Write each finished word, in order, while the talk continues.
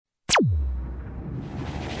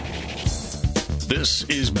This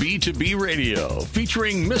is B2B Radio,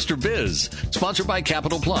 featuring Mr. Biz, sponsored by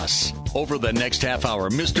Capital Plus. Over the next half hour,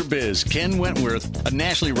 Mr. Biz, Ken Wentworth, a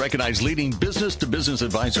nationally recognized leading business-to-business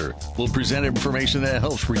advisor, will present information that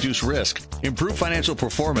helps reduce risk, improve financial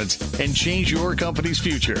performance, and change your company's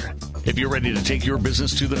future. If you're ready to take your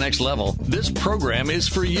business to the next level, this program is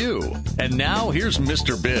for you. And now, here's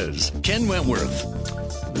Mr. Biz, Ken Wentworth.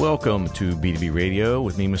 Welcome to B2B Radio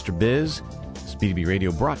with me, Mr. Biz. B2B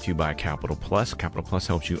Radio brought to you by Capital Plus. Capital Plus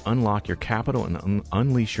helps you unlock your capital and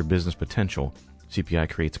unleash your business potential. CPI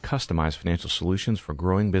creates customized financial solutions for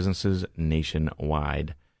growing businesses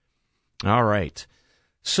nationwide. All right.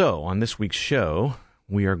 So on this week's show,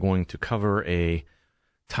 we are going to cover a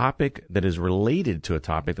topic that is related to a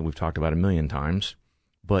topic that we've talked about a million times,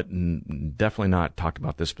 but definitely not talked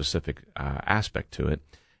about this specific aspect to it,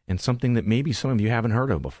 and something that maybe some of you haven't heard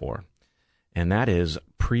of before, and that is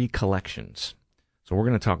pre-collections. So we're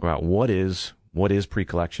going to talk about what is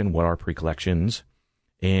pre-collection, what are pre-collections,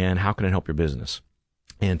 and how can it help your business.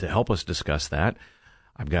 And to help us discuss that,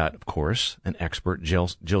 I've got, of course, an expert, Jill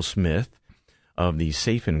Smith of the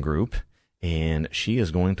Safin Group, and she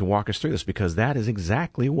is going to walk us through this because that is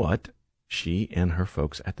exactly what she and her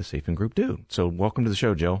folks at the Safin Group do. So welcome to the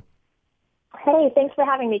show, Jill. Hey, thanks for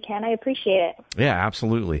having me, Ken. I appreciate it. Yeah,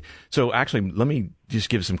 absolutely. So actually, let me just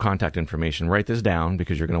give some contact information. Write this down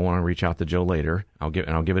because you're going to want to reach out to Jill later. I'll give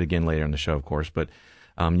it again later in the show, of course. But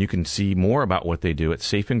you can see more about what they do at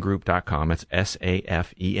safengroup.com. That's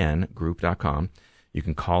SAFEN group.com. You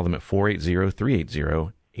can call them at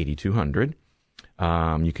 480-380-8200.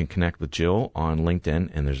 You can connect with Jill on LinkedIn,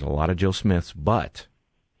 and there's a lot of Jill Smiths, but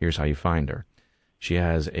here's how you find her. She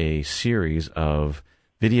has a series of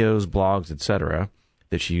videos, blogs, etc.,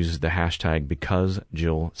 that she uses the hashtag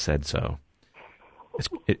 #BecauseJill_said_so.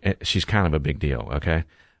 She's kind of a big deal, okay?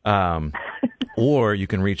 Or you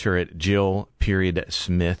can reach her at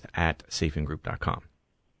jill.smith@safengroup.com.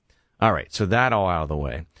 All right, so that all out of the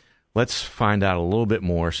way. Let's find out a little bit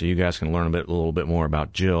more so you guys can learn a little bit more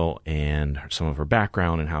about Jill and some of her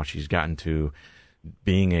background and how she's gotten to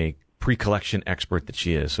being a pre-collection expert that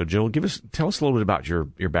she is. So Jill, tell us a little bit about your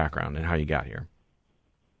background and how you got here.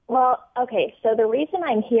 Well, okay, so the reason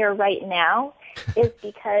I'm here right now is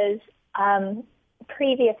because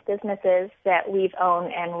previous businesses that we've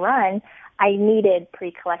owned and run, I needed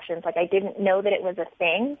pre-collections. Like, I didn't know that it was a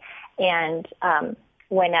thing, and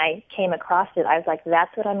when I came across it, I was like,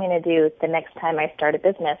 that's what I'm going to do the next time I start a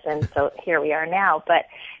business, and so here we are now. But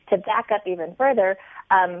to back up even further,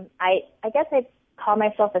 I guess I call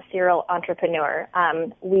myself a serial entrepreneur.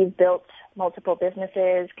 We've built multiple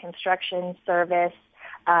businesses, construction, service,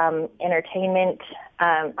 entertainment,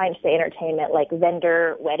 I say entertainment, like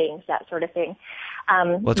vendor, weddings, that sort of thing.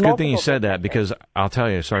 Well, it's a good thing you said that because I'll tell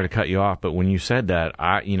you, sorry to cut you off, but when you said that,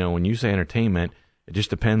 when you say entertainment, it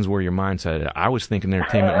just depends where your mindset is. I was thinking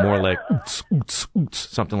entertainment more like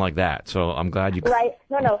something like that. So I'm glad you... Right.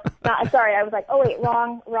 No, sorry. I was like, oh, wait,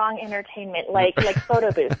 wrong entertainment, like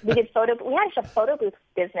photo booth. We had a photo booth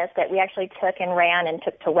business that we actually took and ran and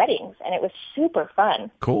took to weddings, and it was super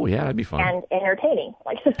fun. Cool. Yeah, that'd be fun. And entertaining.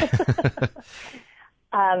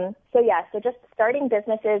 So just starting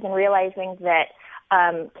businesses and realizing that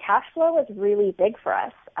cash flow is really big for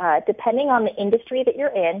us. Depending on the industry that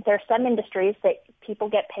you're in, there are some industries that people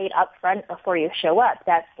get paid up front before you show up.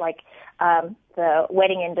 That's like the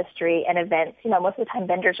wedding industry and events. Most of the time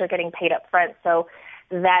vendors are getting paid up front. So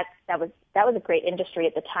that was a great industry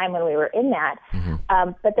at the time when we were in that.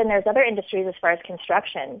 Mm-hmm. But then there's other industries as far as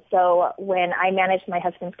construction. So when I managed my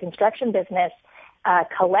husband's construction business,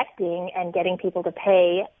 collecting and getting people to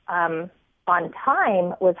pay on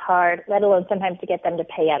time was hard, let alone sometimes to get them to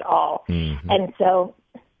pay at all. Mm-hmm. And so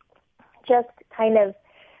just kind of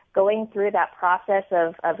going through that process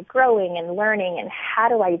of growing and learning and how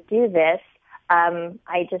do I do this, I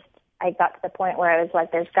got to the point where I was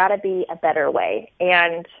like, there's got to be a better way.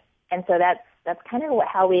 And so that's kind of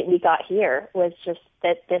how we got here, was just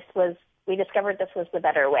that we discovered this was the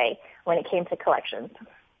better way when it came to collections.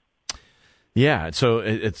 Yeah, so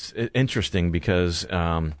it's interesting because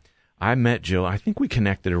I met Jill. I think we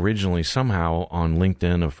connected originally somehow on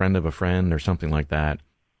LinkedIn, a friend of a friend or something like that.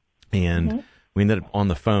 And mm-hmm. we ended up on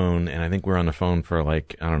the phone, and I think we were on the phone for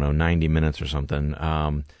 90 minutes or something.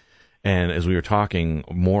 And as we were talking,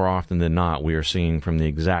 more often than not, we were singing from the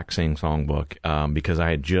exact same songbook because I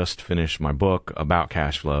had just finished my book about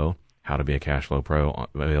cash flow, How to Be a Cash Flow Pro,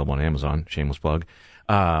 available on Amazon, shameless plug.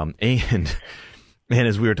 And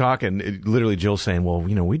as we were talking, literally Jill's saying, well,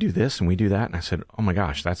 we do this and we do that. And I said, oh my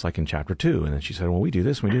gosh, that's like in chapter 2. And then she said, well, we do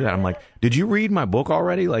this and we do that. I'm like, did you read my book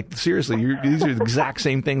already? Like, seriously, these are the exact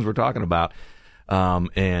same things we're talking about. So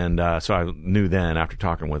I knew then after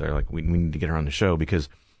talking with her, like, we need to get her on the show because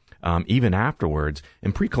even afterwards,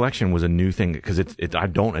 and pre-collection was a new thing because I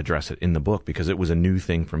don't address it in the book because it was a new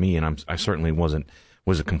thing for me, and I certainly was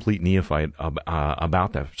a complete neophyte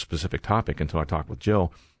about that specific topic until I talked with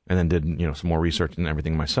Jill and then did, some more research and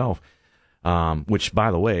everything myself. Which,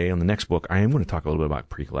 by the way, on the next book, I am going to talk a little bit about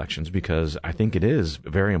pre-collections because I think it is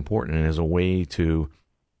very important and is a way to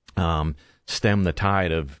stem the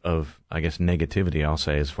tide of I guess, negativity, I'll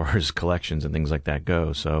say, as far as collections and things like that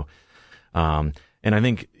go. So, and I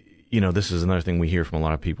think, this is another thing we hear from a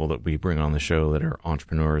lot of people that we bring on the show that are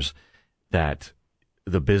entrepreneurs, that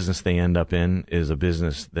the business they end up in is a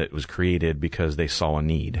business that was created because they saw a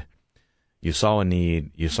need. You saw a need,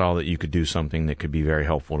 you saw that you could do something that could be very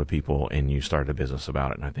helpful to people, and you started a business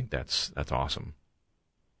about it, and I think that's awesome.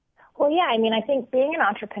 Well, yeah, I think being an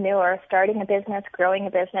entrepreneur, starting a business, growing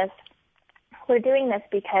a business, we're doing this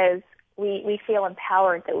because we feel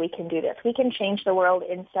empowered that we can do this. We can change the world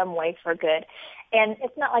in some way for good. And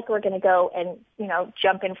it's not like we're going to go and,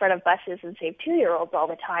 jump in front of buses and save 2-year-olds all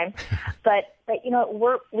the time. But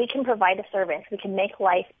we can provide a service. We can make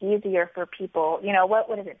life easier for people.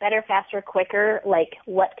 What is it? Better, faster, quicker? Like,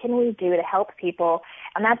 what can we do to help people?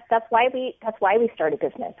 And that's why we start a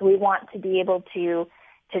business. We want to be able to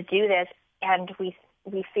do this, and we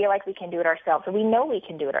feel like we can do it ourselves. We know we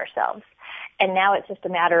can do it ourselves. And now it's just a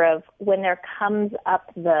matter of when there comes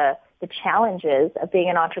up the challenges of being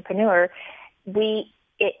an entrepreneur,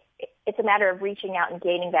 it's a matter of reaching out and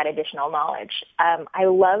gaining that additional knowledge. I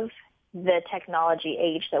love the technology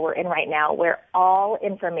age that we're in right now, where all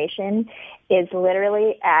information is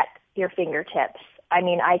literally at your fingertips.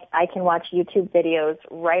 I can watch YouTube videos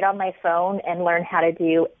right on my phone and learn how to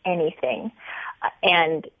do anything.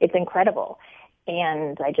 And it's incredible.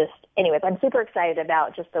 And I'm super excited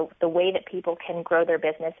about just the way that people can grow their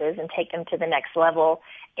businesses and take them to the next level.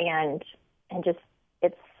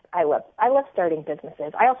 I love starting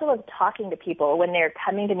businesses. I also love talking to people when they're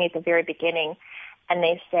coming to me at the very beginning and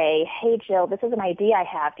they say, "Hey, Jill, this is an idea I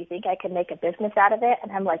have. Do you think I can make a business out of it?"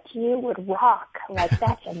 And I'm like, "You would rock. Like,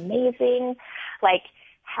 that's amazing. Like,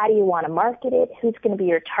 how do you want to market it? Who's going to be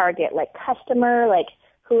your target, customer?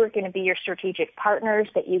 Who are going to be your strategic partners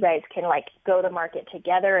that you guys can, go to market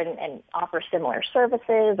together and offer similar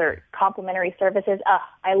services or complementary services?"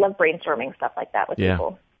 I love brainstorming stuff like that with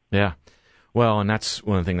people. Yeah. Well, and that's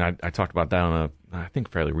one of the things I talked about that on I think,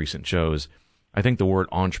 fairly recent shows. I think the word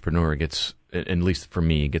entrepreneur gets, at least for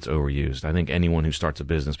me, gets overused. I think anyone who starts a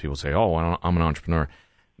business, people say, "Oh, I'm an entrepreneur."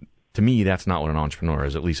 To me, that's not what an entrepreneur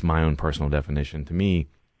is, at least my own personal definition. To me,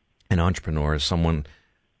 an entrepreneur is someone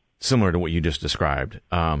similar to what you just described.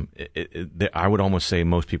 I would almost say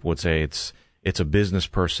most people would say it's a business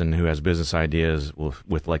person who has business ideas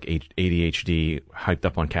with ADHD hyped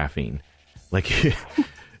up on caffeine.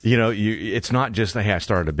 It's not just, "Hey, I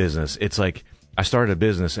started a business." It's like, I started a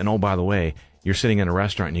business, and oh, by the way, you're sitting in a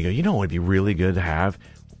restaurant and you go, it'd be really good to have.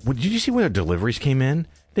 Did you see where the deliveries came in?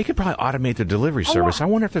 They could probably automate their delivery service. Yeah. I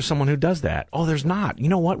wonder if there's someone who does that. Oh, there's not. You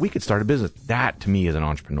know what? We could start a business. That, to me, is an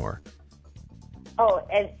entrepreneur. Oh,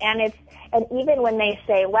 and even when they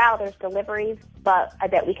say, "Wow, there's deliveries, but I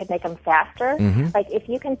bet we could make them faster." Mm-hmm. If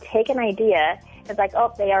you can take an idea, it's like,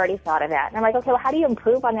 "Oh, they already thought of that." And I'm like, "Okay, well, how do you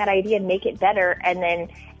improve on that idea and make it better,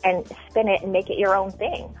 and spin it and make it your own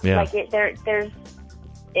thing?" Yeah.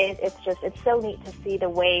 It's so neat to see the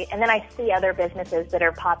way. And then I see other businesses that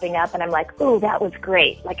are popping up, and I'm like, "Ooh, that was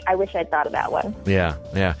great. I wish I'd thought of that one." Yeah.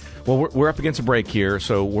 Well, we're up against a break here,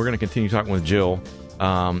 so we're going to continue talking with Jill.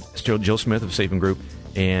 It's Jill Smith of Safe & Group,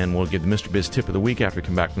 and we'll give the Mr. Biz tip of the week after we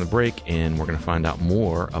come back from the break, and we're going to find out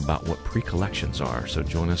more about what pre-collections are. So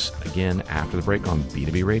join us again after the break on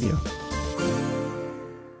B2B Radio.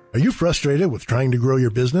 Are you frustrated with trying to grow your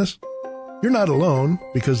business? You're not alone,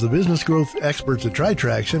 because the business growth experts at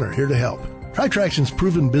TriTraction are here to help. TriTraction's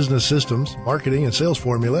proven business systems, marketing, and sales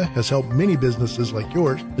formula has helped many businesses like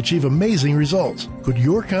yours achieve amazing results. Could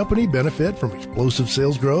your company benefit from explosive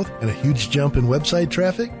sales growth and a huge jump in website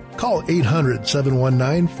traffic? Call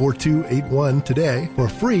 800-719-4281 today for a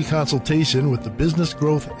free consultation with the business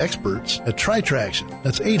growth experts at TriTraction.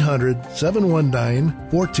 That's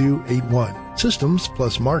 800-719-4281. Systems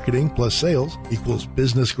plus marketing plus sales equals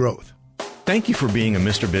business growth. Thank you for being a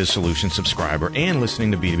Mr. Biz Solutions subscriber and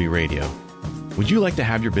listening to B2B Radio. Would you like to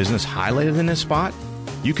have your business highlighted in this spot?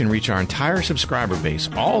 You can reach our entire subscriber base,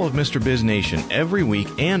 all of Mr. Biz Nation, every week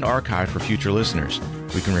and archive for future listeners.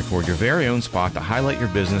 We can record your very own spot to highlight your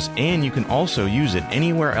business, and you can also use it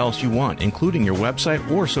anywhere else you want, including your website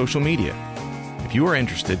or social media. If you are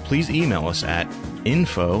interested, please email us at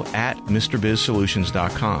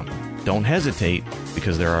info@MrBizSolutions.com. don't hesitate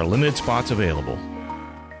because there are limited spots available.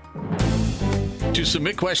 To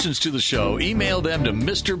submit questions to the show, email them to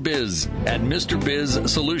Mr. Biz at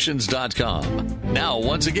MrBizSolutions.com. Now,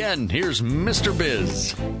 once again, here's Mr.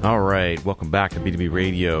 Biz. All right, welcome back to B2B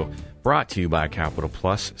Radio, brought to you by Capital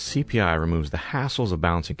Plus. CPI removes the hassles of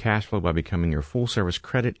balancing cash flow by becoming your full-service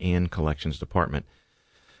credit and collections department.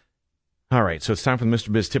 All right, so it's time for the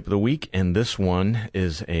Mr. Biz tip of the week, and this one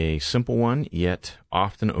is a simple one, yet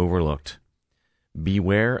often overlooked.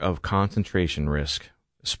 Beware of concentration risk,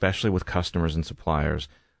 especially with customers and suppliers.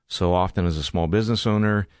 So often as a small business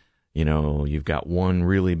owner, you've got one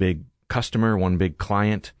really big customer, one big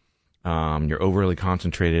client, you're overly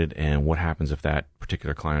concentrated, and what happens if that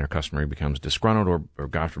particular client or customer becomes disgruntled or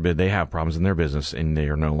God forbid, they have problems in their business and they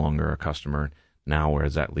are no longer a customer. Now, where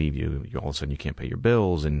does that leave you? All of a sudden you can't pay your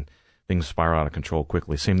bills and things spiral out of control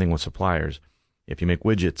quickly. Same thing with suppliers. If you make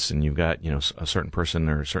widgets and you've got, a certain person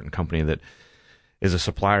or a certain company that is a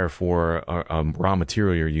supplier for a raw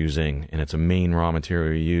material you're using, and it's a main raw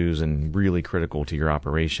material you use and really critical to your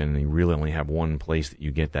operation, and you really only have one place that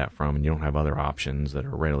you get that from, and you don't have other options that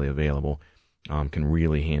are readily available, can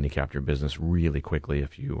really handicap your business really quickly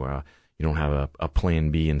if you don't have a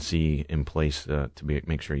plan B and C in place to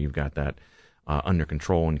make sure you've got that under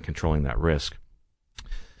control and controlling that risk.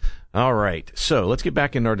 All right, so let's get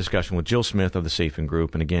back into our discussion with Jill Smith of the Safin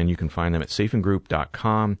Group. And again, you can find them at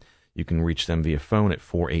safingroup.com. You can reach them via phone at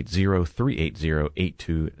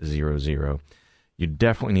 480-380-8200. You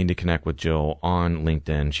definitely need to connect with Jill on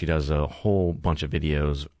LinkedIn. She does a whole bunch of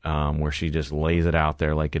videos where she just lays it out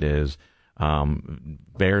there like it is,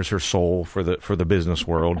 bears her soul for the business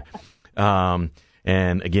world.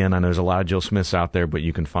 And again, I know there's a lot of Jill Smiths out there, but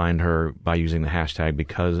you can find her by using the hashtag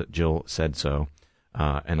because Jill said so.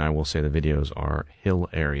 And I will say the videos are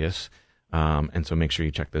hilarious. And so make sure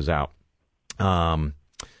you check those out.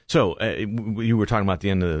 So you were talking about at the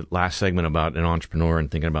end of the last segment about an entrepreneur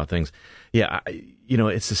and thinking about things. Yeah,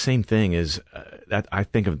 it's the same thing as that. I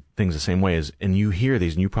think of things the same way as, and you hear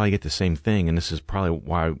these and you probably get the same thing. And this is probably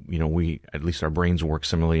why, we, at least our brains work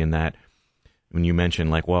similarly in that when you mention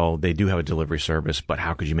like, well, they do have a delivery service, but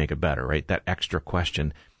how could you make it better, right? That extra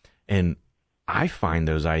question. And I find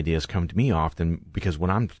those ideas come to me often because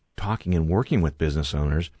when I'm talking and working with business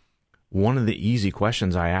owners, one of the easy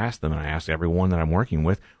questions I ask them, and I ask everyone that I'm working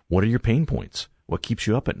with, what are your pain points? What keeps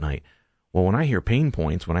you up at night? Well, when I hear pain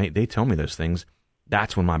points, they tell me those things,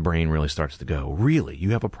 that's when my brain really starts to go, really?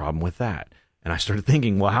 You have a problem with that? And I started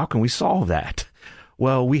thinking, well, how can we solve that?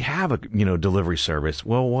 Well, we have a, delivery service.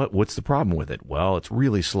 Well, what's the problem with it? Well, it's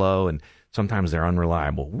really slow and sometimes they're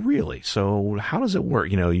unreliable. Really? So how does it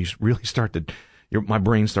work? You really start to, my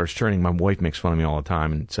brain starts churning. My wife makes fun of me all the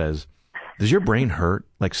time and says, does your brain hurt?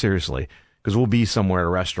 Like, seriously? Because we'll be somewhere at a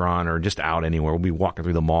restaurant or just out anywhere. We'll be walking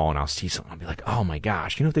through the mall and I'll see something. I'll be like, oh my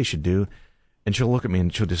gosh, you know what they should do? And she'll look at me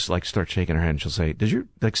and she'll just like start shaking her head and she'll say,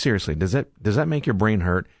 seriously, does that make your brain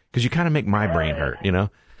hurt? Because you kind of make my brain hurt,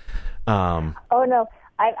 Oh no,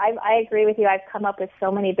 I agree with you. I've come up with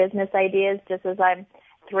so many business ideas just as I'm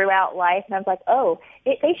throughout life, and I was like,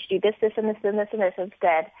 they should do this, and this, and this, and this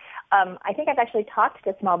instead. I think I've actually talked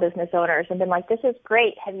to small business owners and been like, this is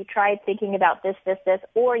great. Have you tried thinking about this, this, this?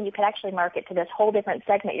 Or you could actually market to this whole different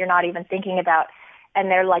segment you're not even thinking about, and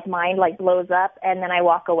their mind blows up, and then I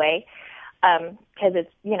walk away because it's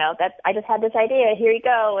I just had this idea. Here you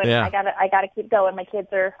go, and yeah. I gotta keep going. My kids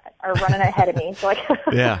are running ahead of me. So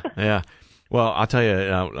yeah. Well, I'll tell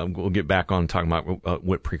you, we'll get back on talking about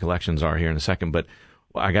what pre-collections are here in a second, but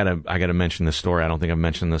I gotta mention this story. I don't think I've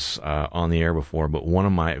mentioned this on the air before, but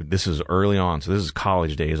this is early on, so this is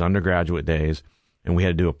college days, undergraduate days, and we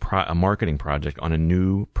had to do a marketing project on a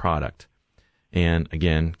new product. And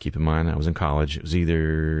again, keep in mind, I was in college. It was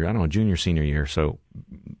either, junior, senior year, so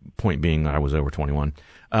point being I was over 21.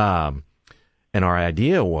 And our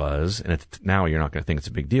idea was, and now you're not going to think it's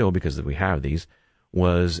a big deal because we have these,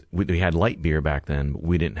 was we had light beer back then, but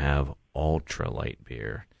we didn't have ultra light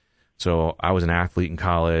beer. So I was an athlete in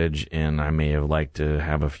college, and I may have liked to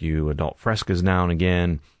have a few adult Frescas now and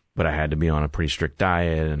again, but I had to be on a pretty strict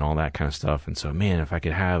diet and all that kind of stuff. And so, man, if I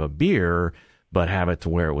could have a beer, but have it to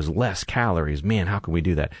where it was less calories, man, how could we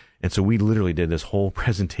do that? And so we literally did this whole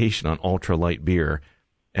presentation on ultra light beer.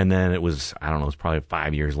 And then it was, it was probably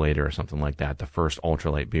 5 years later or something like that, the first ultra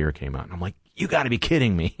light beer came out. And I'm like, you got to be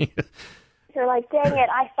kidding me. You're like, dang it,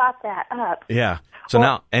 I thought that up. Yeah. So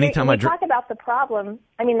now, anytime I talk about the problem,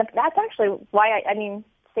 that's actually why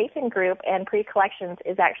Safin Group and pre-collections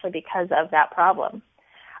is actually because of that problem.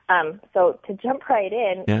 So to jump right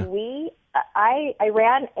in, we I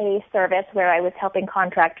ran a service where I was helping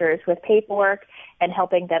contractors with paperwork and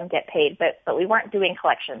helping them get paid, but we weren't doing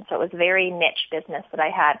collections, so it was a very niche business that I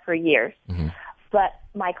had for years. Mm-hmm. But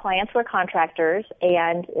my clients were contractors,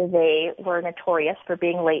 and they were notorious for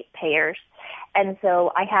being late payers. And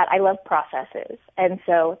so I love processes. And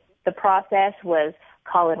so the process was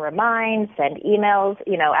call and remind, send emails,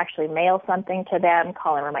 actually mail something to them,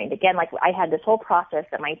 call and remind again. Like, I had this whole process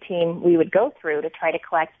that my team, we would go through to try to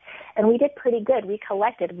collect, and we did pretty good. We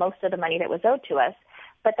collected most of the money that was owed to us,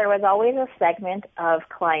 but there was always a segment of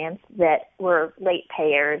clients that were late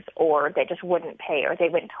payers, or they just wouldn't pay, or they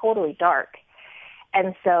went totally dark.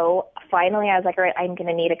 And so finally I was like, all right, I'm going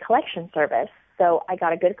to need a collection service. So I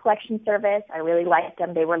got a good collection service. I really liked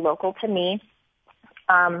them. They were local to me.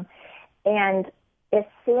 And as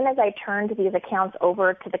soon as I turned these accounts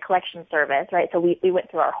over to the collection service, right, so we went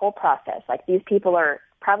through our whole process. Like, these people are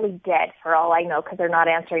probably dead for all I know because they're not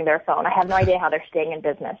answering their phone. I have no idea how they're staying in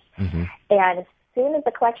business. Mm-hmm. And as soon as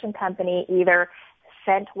the collection company either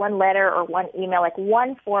sent one letter or one email, like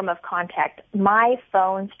one form of contact, my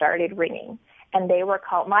phone started ringing. And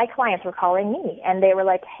my clients were calling me, and they were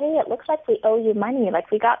like, hey, it looks like we owe you money. Like,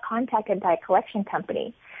 we got contacted by a collection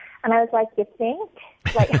company. And I was like, you think?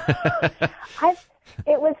 Like,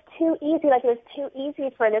 it was too easy. Like, it was too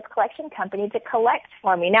easy for this collection company to collect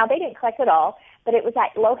for me. Now, they didn't collect at all, but it was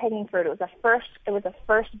that low-hanging fruit. It was a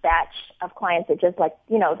first batch of clients that just, like,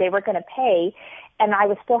 they were going to pay, and I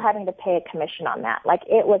was still having to pay a commission on that. Like,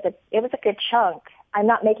 it was a good chunk. I'm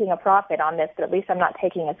not making a profit on this, but at least I'm not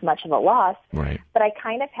taking as much of a loss. Right. But I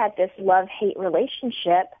kind of had this love-hate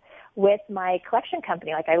relationship with my collection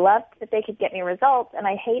company. Like, I loved that they could get me results, and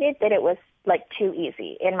I hated that it was, like, too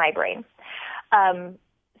easy in my brain.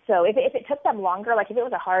 So if it took them longer, like if it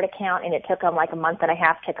was a hard account and it took them like a month and a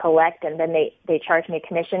half to collect, and then they charged me a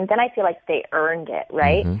commission, then I feel like they earned it,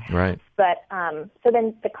 right? Mm-hmm, right. But so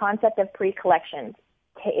then the concept of pre-collections,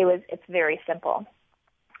 it's very simple.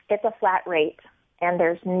 It's a flat rate, and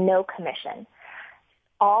there's no commission.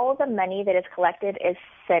 All of the money that is collected is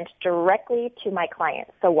sent directly to my client.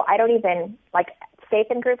 So I don't even, like, Safe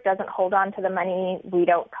 & Group doesn't hold on to the money. We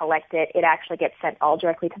don't collect it. It actually gets sent all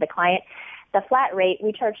directly to the client. The flat rate,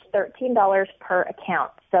 we charge $13 per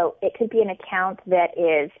account. So it could be an account that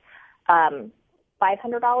is $500.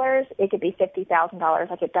 It could be $50,000.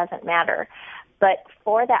 Like, it doesn't matter. But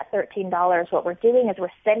for that $13, what we're doing is we're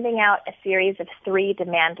sending out a series of 3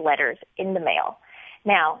 demand letters in the mail.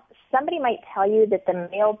 Now, somebody might tell you that the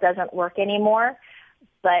mail doesn't work anymore,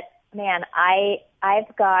 but man,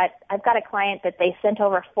 I've got a client that they sent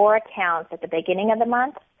over 4 accounts at the beginning of the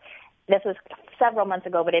month. This was several months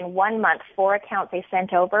ago, but in 1 month, 4 accounts they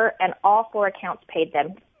sent over, and all 4 accounts paid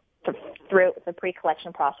them through the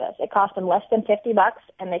pre-collection process. It cost them less than $50,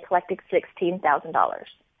 and they collected $16,000.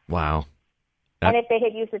 Wow. And if they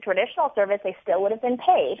had used the traditional service, they still would have been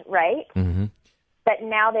paid, right? Mm-hmm. But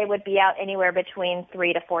now they would be out anywhere between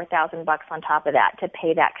 $3,000 to $4,000 on top of that to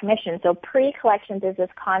pay that commission. So pre-collections is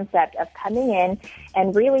this concept of coming in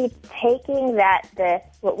and really taking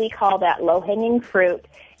what we call that low-hanging fruit,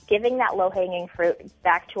 giving that low-hanging fruit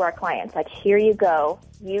back to our clients. Like, here you go.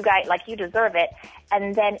 You guys, like, you deserve it.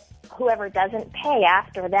 And then whoever doesn't pay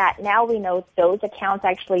after that, now we know those accounts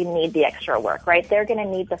actually need the extra work, right? They're going to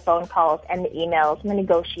need the phone calls and the emails and the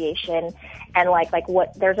negotiation, and like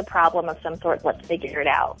what, there's a problem of some sort, let's figure it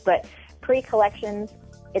out. But pre-collections,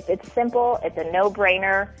 it's simple, it's a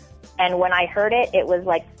no-brainer. And when I heard it, it was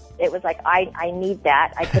like I need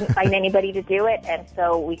that. I couldn't find anybody to do it, and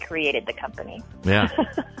so we created the company. Yeah.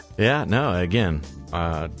 Yeah, no, again,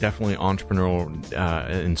 definitely entrepreneurial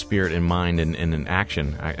in spirit and mind and in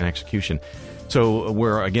action and execution. So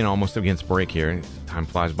we're, again, almost against break here. Time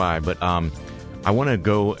flies by. But I want to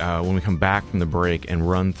go, when we come back from the break, and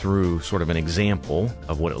run through sort of an example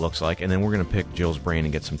of what it looks like. And then we're going to pick Jill's brain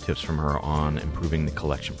and get some tips from her on improving the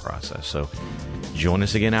collection process. So join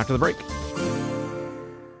us again after the break.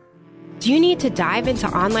 Do you need to dive into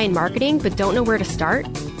online marketing but don't know where to start?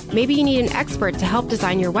 Maybe you need an expert to help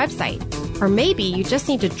design your website. Or maybe you just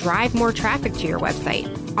need to drive more traffic to your website.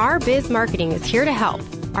 Our Biz Marketing is here to help.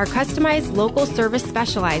 Our customized local service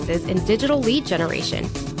specializes in digital lead generation.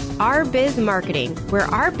 Our Biz Marketing, where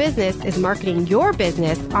our business is marketing your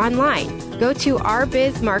business online. Go to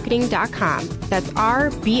ourbizmarketing.com. That's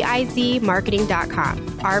RBIZmarketing.com.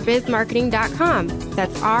 ourbizmarketing.com.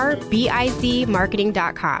 That's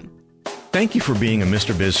RBIZmarketing.com. Thank you for being a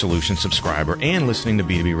Mr. Biz Solutions subscriber and listening to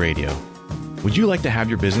B2B Radio. Would you like to have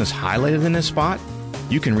your business highlighted in this spot?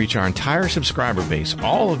 You can reach our entire subscriber base,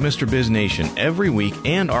 all of Mr. Biz Nation, every week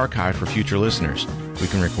and archive for future listeners. We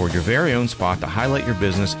can record your very own spot to highlight your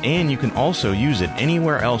business, and you can also use it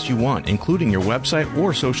anywhere else you want, including your website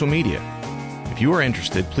or social media. If you are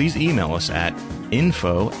interested, please email us at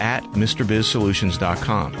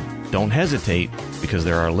info@MrBizSolutions.com. Don't hesitate, because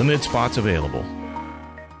there are limited spots available.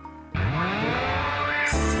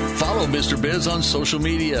 Follow Mr. Biz on social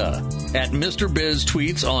media at Mr. Biz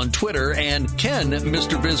Tweets on Twitter and Ken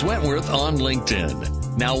Mr. Biz Wentworth on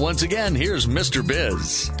LinkedIn. Now, once again, here's Mr.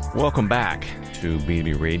 Biz. Welcome back to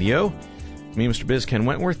B2B Radio. Me, Mr. Biz, Ken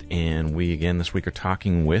Wentworth, and we again this week are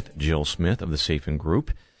talking with Jill Smith of the Safin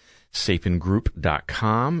Group,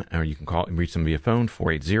 safingroup.com, or you can call and reach them via phone,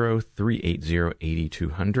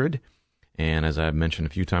 480-380-8200. And as I've mentioned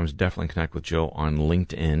a few times, definitely connect with Jill on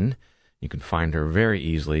LinkedIn. You can find her very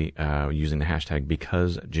easily using the hashtag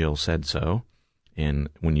 #BecauseJill And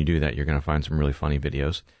when you do that, you're going to find some really funny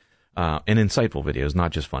videos and insightful videos,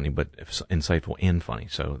 not just funny, but insightful and funny.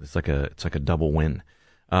 So it's like a double win.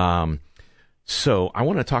 So I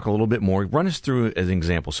want to talk a little bit more. Run us through as an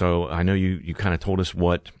example. So I know you kind of told us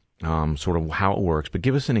what sort of how it works, but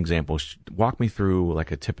give us an example. Walk me through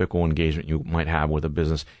like a typical engagement you might have with a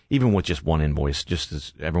business, even with just one invoice, just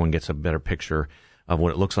as everyone gets a better picture of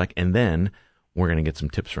what it looks like, and then we're going to get some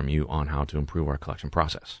tips from you on how to improve our collection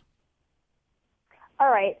process. All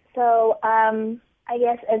right. So I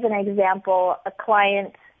guess as an example, a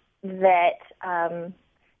client that,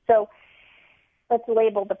 so let's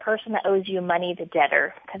label the person that owes you money the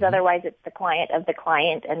debtor, because otherwise it's the client of the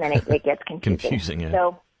client, and then it gets confusing. Yeah.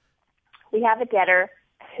 So we have a debtor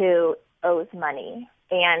who owes money,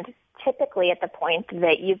 and typically at the point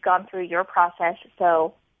that you've gone through your process,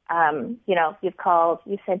 so you've called,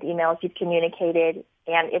 you've sent emails, you've communicated,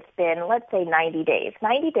 and it's been, let's say, 90 days.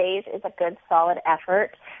 90 days is a good, solid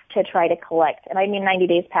effort to try to collect. And I mean 90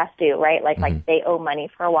 days past due, right? Like they owe money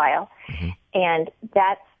for a while. Mm-hmm. And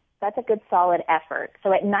that's a good, solid effort.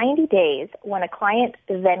 So at 90 days, when a client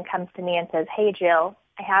then comes to me and says, hey, Jill,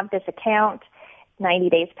 I have this account, 90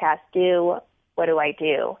 days past due, what do I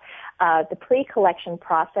do? The pre-collection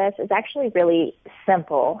process is actually really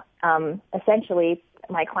simple. Essentially,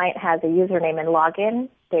 my client has a username and login.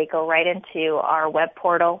 They go right into our web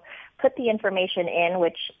portal, put the information in,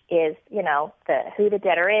 which is, who the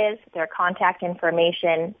debtor is, their contact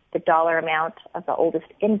information, the dollar amount of the oldest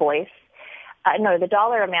invoice, the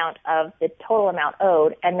dollar amount of the total amount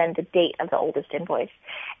owed, and then the date of the oldest invoice.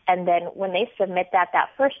 And then when they submit that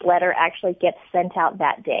first letter actually gets sent out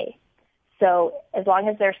that day. So as long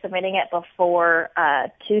as they're submitting it before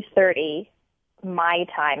 2:30 my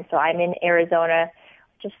time, so I'm in Arizona,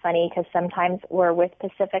 which is funny because sometimes we're with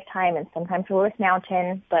Pacific time and sometimes we're with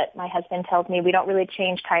Mountain, but my husband tells me we don't really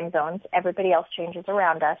change time zones. Everybody else changes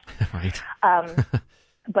around us. Right.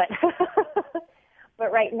 But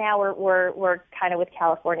right now we're kind of with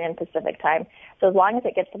California and Pacific time. So as long as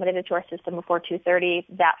it gets submitted to our system before 2:30,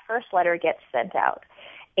 that first letter gets sent out.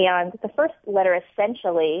 And the first letter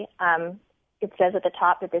essentially, it says at the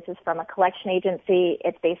top that this is from a collection agency.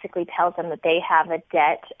 It basically tells them that they have a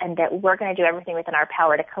debt and that we're going to do everything within our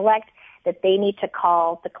power to collect, that they need to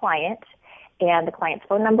call the client, and the client's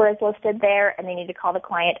phone number is listed there, and they need to call the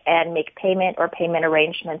client and make payment or payment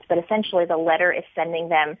arrangements. But essentially the letter is sending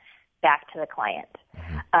them back to the client.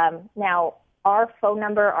 Now, our phone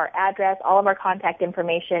number, our address, all of our contact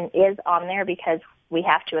information is on there because we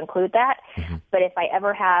have to include that. Mm-hmm. But if I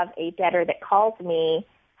ever have a debtor that calls me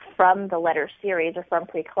from the letter series or from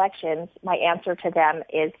pre-collections, my answer to them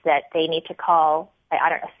is that they need to call,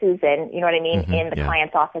 Susan, you know what I mean, in the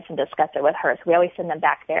client's office and discuss it with her. So we always send them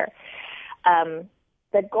back there.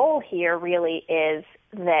 The goal here really is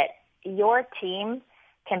that your team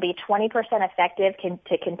can be 20% effective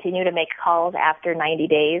to continue to make calls after 90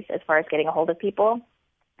 days as far as getting a hold of people,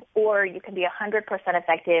 or you can be 100%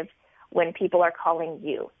 effective when people are calling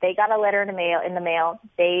you. They got a letter in the mail.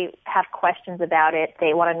 They have questions about it.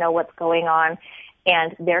 They want to know what's going on,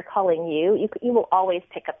 and they're calling you. You will always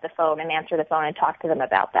pick up the phone and answer the phone and talk to them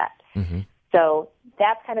about that. Mm-hmm. So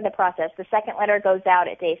that's kind of the process. The second letter goes out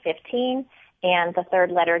at day 15, and the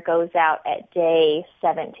third letter goes out at day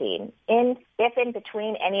 17. If in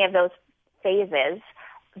between any of those phases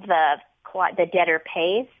the debtor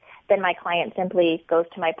pays, then my client simply goes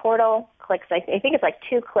to my portal, clicks, I think it's like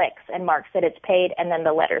 2 clicks, and marks that it's paid, and then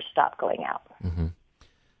the letters stop going out. Mm-hmm.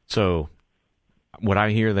 So what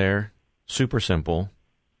I hear there, super simple,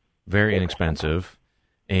 very inexpensive.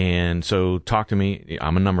 And so talk to me.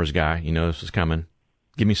 I'm a numbers guy. You know this is coming.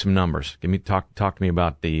 Give me some numbers. Talk to me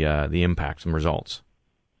about the impacts and results.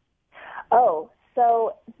 Oh,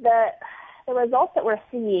 so the results that we're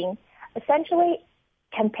seeing, essentially,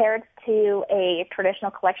 compared to a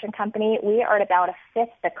traditional collection company, we are at about a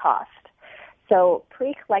fifth the cost. So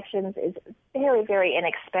pre-collections is very, very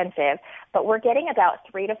inexpensive, but we're getting about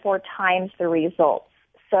 3 to 4 times the results.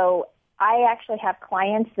 So I actually have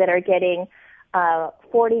clients that are getting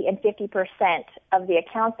 40 and 50% of the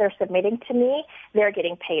accounts they're submitting to me, they're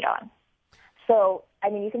getting paid on. So, I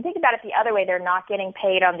mean, you can think about it the other way. They're not getting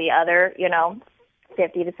paid on the other,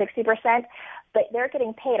 50 to 60%, but they're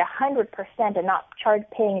getting paid 100% and not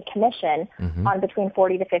paying a commission on between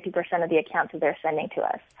 40 to 50% of the accounts that they're sending to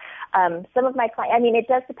us. Some of my clients, I mean, it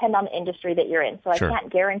does depend on the industry that you're in, so Sure. I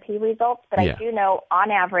can't guarantee results, but I do know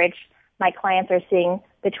on average my clients are seeing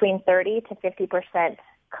between 30 to 50%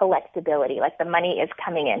 collectability, like the money is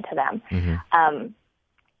coming into them.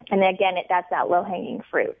 And again, that's that low-hanging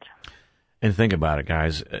fruit. And think about it,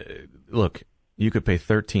 guys. Look, you could pay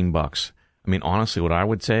 $13. I mean, honestly, what I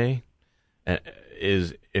would say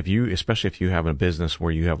is especially if you have a business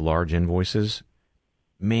where you have large invoices,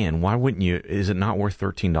 man, why wouldn't you? Is it not worth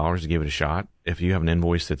 $13 to give it a shot? If you have an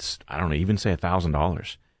invoice that's, I don't know, even say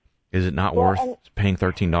 $1,000, is it not worth paying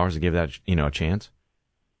 $13 to give that, a chance?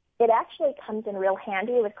 It actually comes in real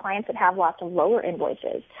handy with clients that have lots of lower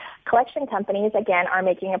invoices. Collection companies, again, are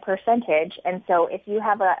making a percentage, and so if you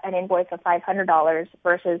have an invoice of $500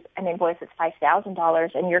 versus an invoice that's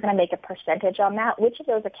 $5,000, and you're going to make a percentage on that, which of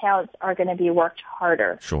those accounts are going to be worked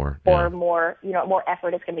harder? Sure. Or more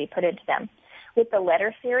effort is going to be put into them. With the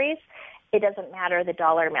letter series, it doesn't matter the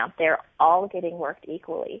dollar amount. They're all getting worked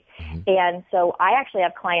equally. And so I actually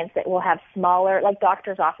have clients that will have smaller, like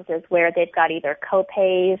doctor's offices, where they've got either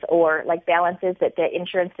co-pays or like balances that the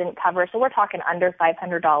insurance didn't cover. So we're talking under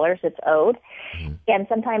 $500 that's owed. And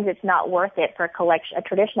sometimes it's not worth it for a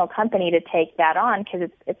traditional company to take that on because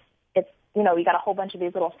it's you got a whole bunch of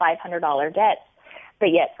these little $500 debts.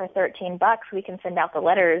 But yet for $13, we can send out the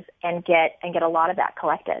letters and get a lot of that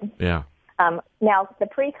collected. Yeah. Now, the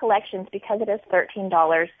pre-collections, because it is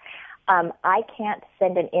 $13, I can't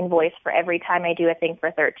send an invoice for every time I do a thing for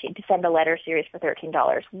 $13, to send a letter series for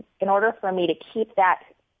 $13. In order for me to keep that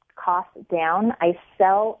cost down, I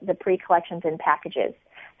sell the pre-collections in packages.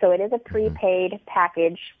 So it is a prepaid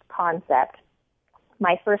package concept.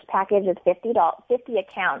 My first package is 50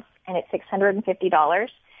 accounts, and it's $650.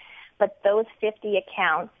 But those 50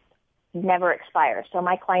 accounts never expire. So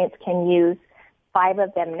my clients can use 5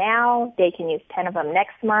 of them now. They can use 10 of them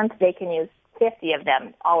next month. They can use 50 of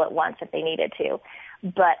them all at once if they needed to.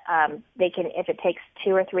 But they can, if it takes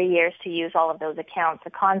 2 or 3 years to use all of those accounts, the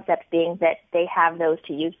concept being that they have those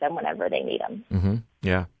to use them whenever they need them.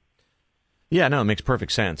 Yeah. Yeah, no, it makes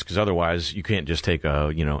perfect sense because otherwise you can't just take hey,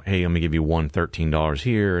 I'm going to give you one $13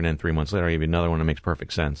 here and then 3 months later I give you another one. It makes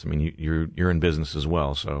perfect sense. I mean, you're in business as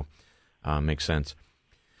well, so makes sense.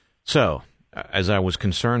 So, as I was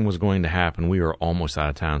concerned was going to happen, we are almost out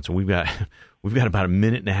of time. So we've got about a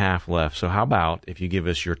minute and a half left. So how about if you give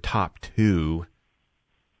us your top 2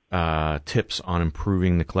 tips on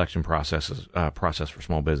improving the collection process for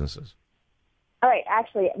small businesses? All right.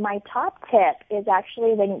 Actually, my top tip is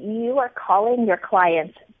actually when you are calling your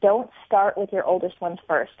clients, don't start with your oldest ones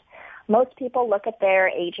first. Most people look at their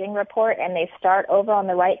aging report and they start over on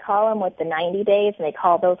the right column with the 90 days and they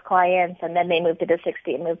call those clients and then they move to the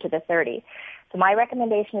 60 and move to the 30. So my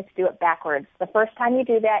recommendation is to do it backwards. The first time you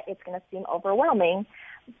do that, it's going to seem overwhelming,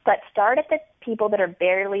 but start at the people that are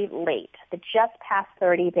barely late, that just past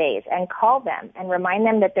 30 days, and call them and remind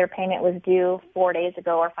them that their payment was due 4 days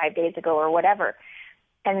ago or 5 days ago or whatever.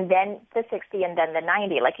 And then the 60 and then the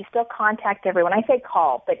 90. Like you still contact everyone. I say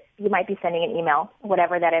call, but you might be sending an email,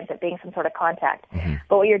 whatever that ends up being, some sort of contact.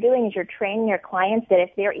 But what you're doing is you're training your clients that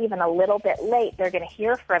if they're even a little bit late, they're going to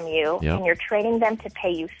hear from you, and you're training them to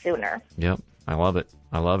pay you sooner. Yep. I love it.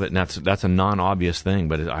 And that's a non-obvious thing,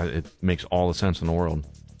 but it makes all the sense in the world.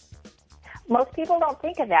 Most people don't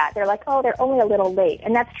think of that. They're like, oh, they're only a little late.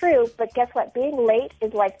 And that's true, but guess what? Being late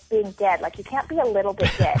is like being dead. Like you can't be a little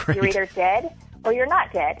bit dead. Right. You're either dead or you're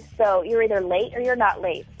not dead. So you're either late or you're not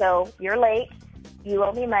late. So you're late, you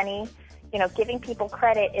owe me money. Giving people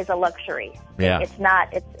credit is a luxury. Yeah. It's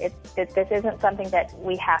not, this isn't something that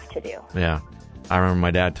we have to do. Yeah. I remember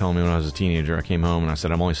my dad telling me when I was a teenager, I came home and I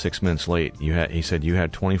said, I'm only 6 minutes late. He said, you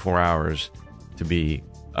had 24 hours to be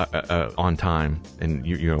on time, and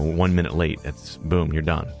you're 1 minute late. It's boom, you're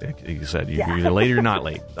done. He said, you're either late or you're not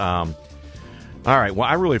late. All right. Well,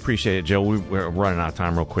 I really appreciate it, Jill. We're running out of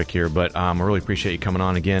time real quick here, but I really appreciate you coming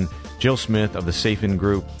on again. Jill Smith of the Safin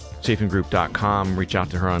Group, safingroup.com. Reach out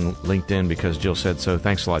to her on LinkedIn because Jill said so.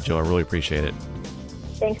 Thanks a lot, Jill. I really appreciate it.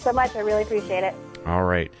 Thanks so much. I really appreciate it. All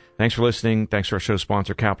right. Thanks for listening. Thanks to our show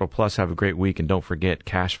sponsor, Capital Plus. Have a great week, and don't forget,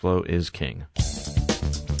 cash flow is king.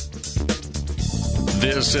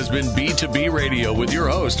 This has been B2B Radio with your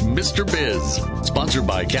host, Mr. Biz, sponsored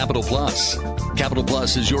by Capital Plus. Capital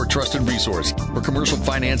Plus is your trusted resource for commercial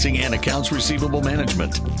financing and accounts receivable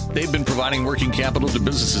management. They've been providing working capital to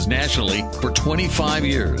businesses nationally for 25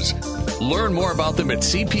 years. Learn more about them at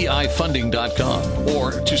cpifunding.com,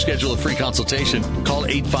 or to schedule a free consultation, call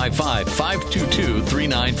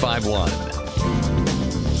 855-522-3951.